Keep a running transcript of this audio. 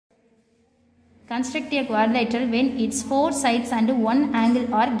Construct a quadrilateral when its 4 sides and 1 angle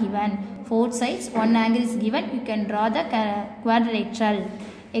are given. 4 sides, 1 angle is given. You can draw the quadrilateral.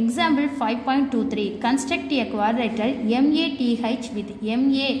 Example 5.23. Construct a quadrilateral MATH with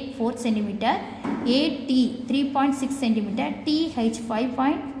MA 4 cm, AT 3.6 cm, TH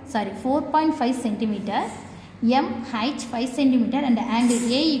 4.5 cm, MH 5 cm and angle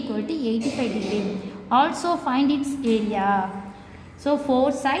A equal to 85 degree. Also find its area. So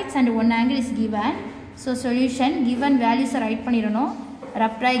 4 sides and 1 angle is given. So solution, given values are write pannirano.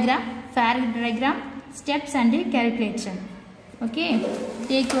 Rough diagram, fair diagram, steps and calculation. Okay,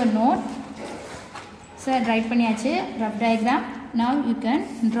 take your note. So write panniyachu rough diagram. Now you can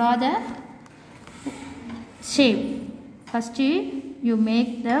draw the shape. First you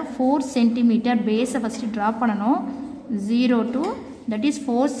make the 4 cm base first draw pannano. 0 to that is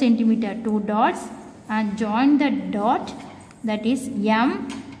 4 cm 2 dots and join the dot. That is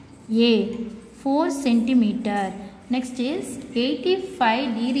MA 4 centimeter. Next is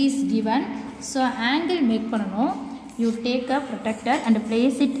 85 degrees given. So angle make panano. You take a protractor and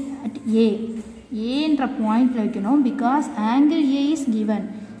place it at A. A என்ற point வைக்கணும் because angle A is given.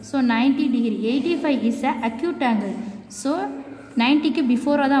 So 90 degree. 85 is a acute angle. So 90 க்கு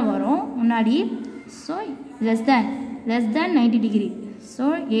before தான் வரும் முன்னாடி. So less than 90 degree. So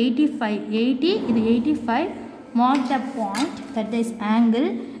 85 80 இது 85. Mark the point, that is angle.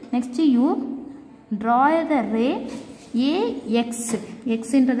 Next you draw the ray AX. X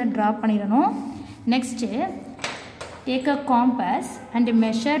என்றதை draw பண்ணிரணும். Next take a compass and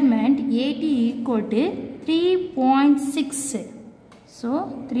measurement AT equal to 3.6. So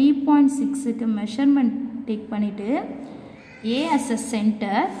 3.6 க்கு measurement take பண்ணிட்டு A as a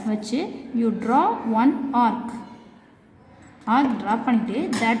center வச்சு you draw one arc. Arc draw பண்ணிட்டு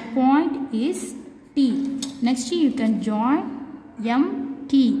that point is T. Next you can join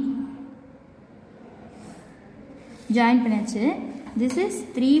MT. Join பண்ணியாச்சு. This is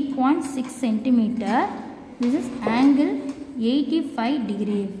 3.6 cm. This is angle 85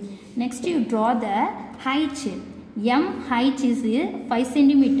 degree. Next you draw the height. M height is 5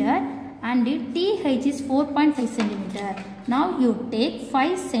 cm and T height is 4.5 cm. Now you take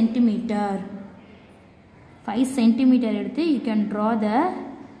 5 cm. 5 cm எடுத்து you can draw the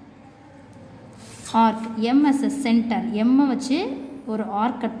arc. M as a center. M வச்சு ஒரு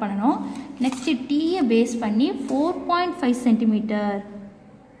arc cut பண்ணணும். Next T base பண்ணி 4.5 cm.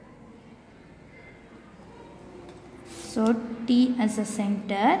 So T as a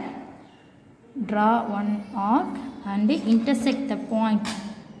center. Draw one arc and intersect the point.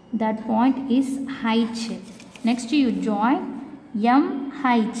 That point is height. Next you join M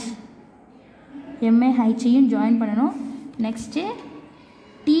height. M height யும் join பண்ணணும். Next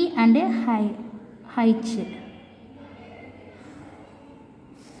T and height.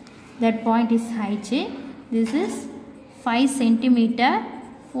 That point is height. This is 5 cm,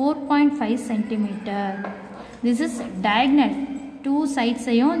 4.5 cm. This is diagonal. Two sides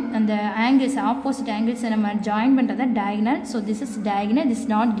and the angles, opposite angles நம்ம join பண்றது diagonal. So this is diagonal. This is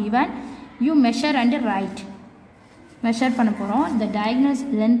not given. You measure and write. Measure பண்ண போறோம். The diagonal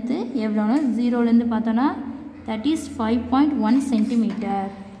length எவ்வளவுனா 0 ல இருந்து பார்த்தோம்னா that is 5.1 cm.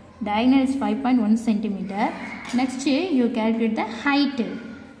 Diagonal is 5.1 cm. Next you calculate the height.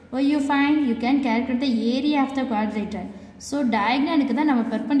 What you find? You can calculate the area of the quadrilateral. So diagonal க்கு தான் நம்ம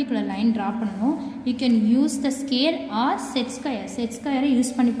perpendicular line draw பண்ணனும். You can use the scale or set square. Set square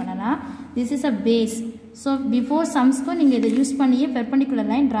use பண்ணி பண்ணலாம். This is a base. So before sums க்கு நீங்க இத use பண்ணியே perpendicular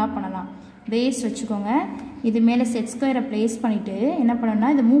line draw பண்ணலாம். Base வச்சுக்கோங்க. இது மேல set square place பண்ணிட்டு என்ன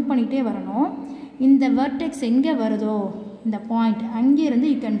பண்ணனும்னா இத மூவ் பண்ணிட்டே வரணும். இந்த vertex எங்க வருதோ இந்த பாயிண்ட் அங்கே இருந்து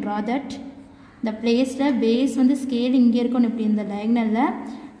you can draw that the placeல base வந்து scale இங்க இருக்கும் இப்படி இந்த diagonalல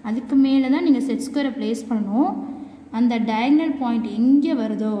அதுக்கு மேல தான் நீங்க set square place பண்ணனும். அந்த diagonal point எங்க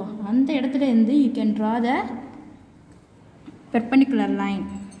வருதோ அந்த இடத்துல இருந்து you can draw the perpendicular line.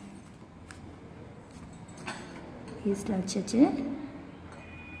 பேஸ்ல வச்சாச்சு.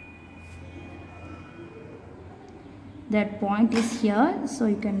 That point is here, so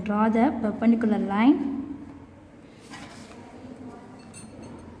you can draw the perpendicular line.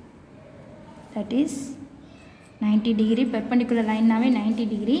 That is 90 degree. Perpendicular line nave 90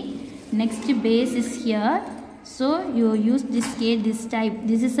 degree. Next base is here, so you use this scale, this type.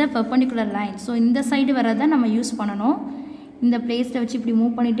 This is a perpendicular line. So in the side வரத நம்ம use பண்ணனும். இந்த பிளேஸ்ல வச்சு இப்படி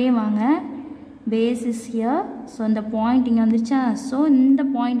move பண்ணிட்டே வாங்க. Base is here, so இந்த பாயிண்ட் இங்க வந்துச்சா. So இந்த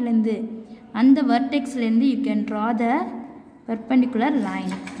பாயிண்ட்ல இருந்து அந்த vertexல இருந்து you can draw the perpendicular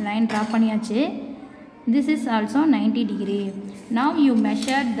line. Line draw பண்ணியாச்சு. This is also 90 degree. Now you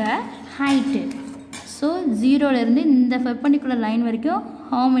measure the height. So 0 ல இருந்து இந்த perpendicular line வரைக்கும்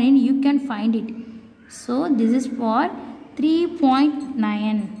how many you can find it. So this is for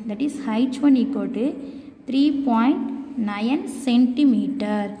 3.9, that is h1 equal to 3.9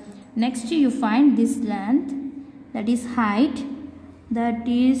 centimeter. Next you find this length, that is height, that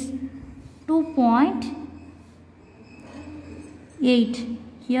is 2.8.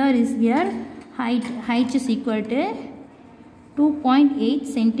 Here is your height is equal to 2.8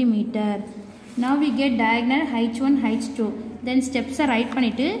 centimeter. Now we get diagonal h1 h2. Then steps are write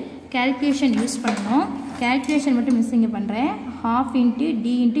பண்ணிட்டு calculation use பண்ணனும். Calculation மட்டும் miss இங்க பண்றேன். half into d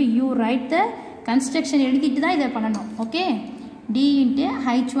into u, write the construction எழுதிட்டு தான் இத பண்ணனும். Okay? d into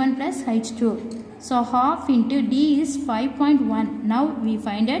h1 plus h2. So half into d is 5.1. Now we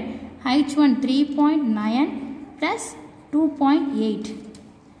find it h1 3.9 plus 2.8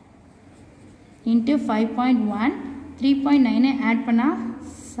 into 5.1. 3.9 add பண்ணா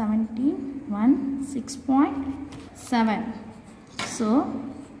 17, 1, 6.7. So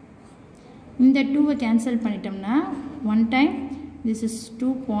இந்த 2 cancel பண்ணிட்டோம்னா 1 time this is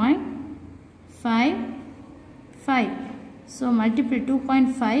 2.55. So multiply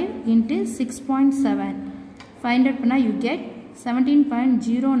 2.5 into 6.7. Find out பண்ணா you get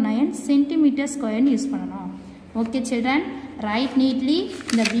 17.09 centimeter square use பண்ணனும். Okay children, write neatly.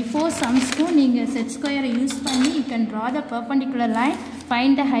 The before sums ku neenga set square use panni you can draw the perpendicular line,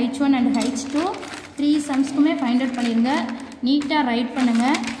 find the h1 and h2. 3 sums kume find out pannirunga. Neat ah write பண்ணுங்க.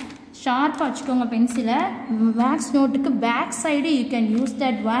 Sharp ah vechkonga pencil. Wax note ku back side you can use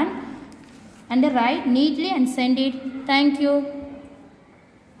that one and write neatly and send it. Thank you.